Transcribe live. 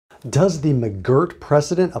Does the McGirt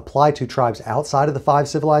Precedent apply to tribes outside of the 5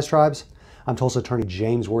 civilized tribes? I'm Tulsa attorney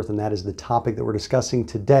James Wirth, and that is the topic that we're discussing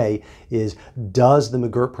today is, does the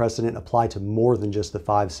McGirt Precedent apply to more than just the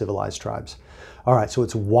 5 civilized tribes? All right, so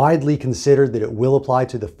it's widely considered that it will apply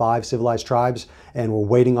to the 5 civilized tribes, and we're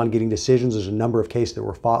waiting on getting decisions. There's a number of cases that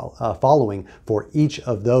we're following for each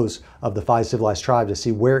of those of the 5 civilized tribes to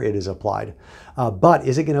see where it is applied. But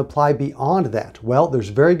is it going to apply beyond that? Well, there's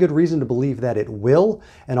very good reason to believe that it will,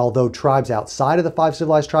 and although tribes outside of the 5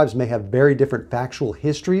 civilized tribes may have very different factual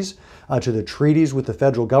histories to the treaties with the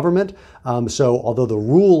federal government, so although the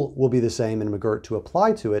rule will be the same in McGirt to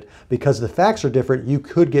apply to it, because the facts are different, you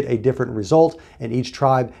could get a different result, and each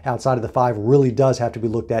tribe outside of the 5 really does have to be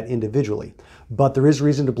looked at individually. But there is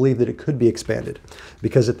reason to believe that it could be expanded,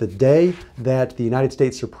 because at the day that the United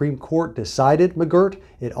States Supreme Court decided McGirt,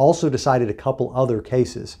 it also decided a couple other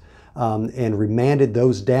cases and remanded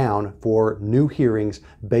those down for new hearings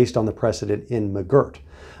based on the precedent in McGirt.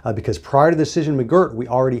 Because prior to the decision in McGirt, we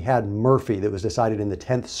already had Murphy that was decided in the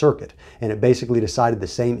 10th Circuit, and it basically decided the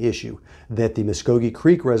same issue, that the Muskogee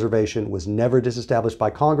Creek Reservation was never disestablished by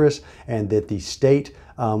Congress, and that the state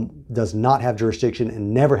does not have jurisdiction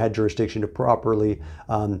and never had jurisdiction to properly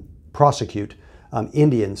prosecute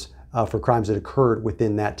Indians for crimes that occurred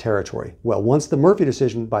within that territory. Well, once the Murphy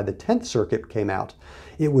decision by the 10th Circuit came out,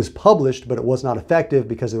 it was published, but it was not effective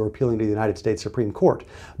because they were appealing to the United States Supreme Court.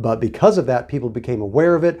 But because of that, people became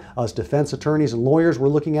aware of it. Us defense attorneys and lawyers were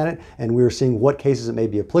looking at it, and we were seeing what cases it may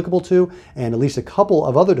be applicable to, and at least a couple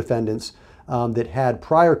of other defendants that had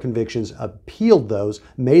prior convictions appealed those,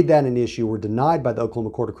 made that an issue, were denied by the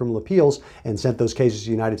Oklahoma Court of Criminal Appeals, and sent those cases to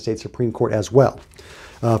the United States Supreme Court as well.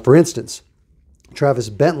 For instance, Travis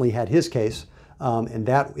Bentley had his case, and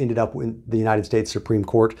that ended up in the United States Supreme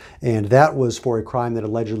Court, and that was for a crime that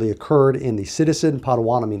allegedly occurred in the Citizen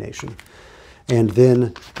Potawatomi Nation. And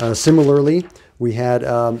then similarly, we had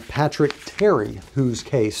Patrick Terry, whose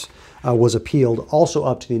case was appealed also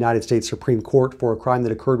up to the United States Supreme Court for a crime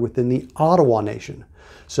that occurred within the Ottawa Nation.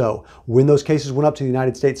 So when those cases went up to the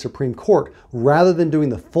United States Supreme Court, rather than doing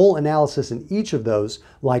the full analysis in each of those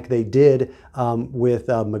like they did with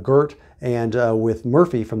McGirt and with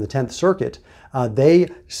Murphy from the 10th Circuit, they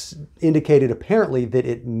indicated apparently that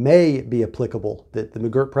it may be applicable, that the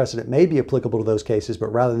McGirt precedent may be applicable to those cases, but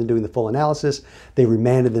rather than doing the full analysis, they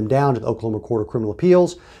remanded them down to the Oklahoma Court of Criminal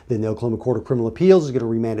Appeals. Then the Oklahoma Court of Criminal Appeals is going to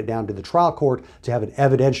remand it down to the trial court to have an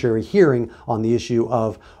evidentiary hearing on the issue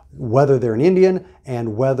of whether they're an Indian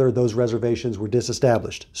and whether those reservations were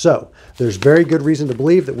disestablished. So there's very good reason to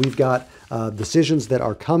believe that we've got decisions that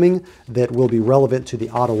are coming that will be relevant to the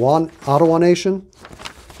Ottawa Nation,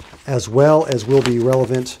 as well as will be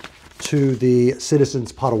relevant to the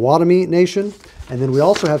Citizens Potawatomi Nation. And then we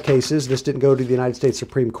also have cases, this didn't go to the United States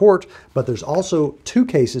Supreme Court, but there's also 2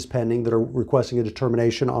 cases pending that are requesting a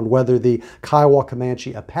determination on whether the Kiowa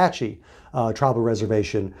Comanche Apache tribal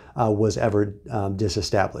reservation was ever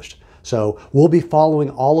disestablished. So we'll be following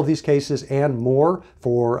all of these cases and more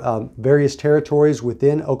for various territories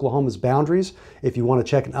within Oklahoma's boundaries. If you want to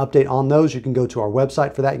check an update on those, you can go to our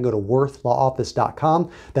website for that. You can go to wirthlawoffice.com.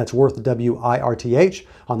 That's Wirth, W-I-R-T-H.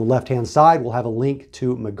 On the left-hand side, we'll have a link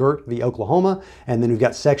to McGirt v. Oklahoma, and then we've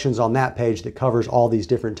got sections on that page that covers all these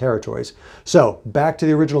different territories. So back to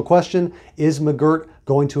the original question, is McGirt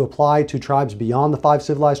going to apply to tribes beyond the 5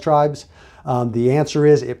 civilized tribes? The answer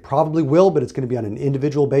is it probably will, but it's going to be on an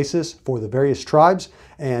individual basis for the various tribes,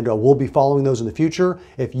 and we'll be following those in the future.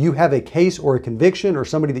 If you have a case or a conviction, or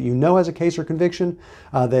somebody that you know has a case or conviction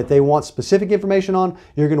that they want specific information on,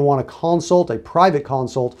 you're going to want to consult, a private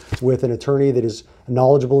consult with an attorney that is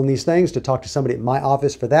knowledgeable in these things. To talk to somebody at my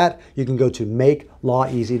office for that, you can go to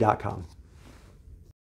makelawEasy.com.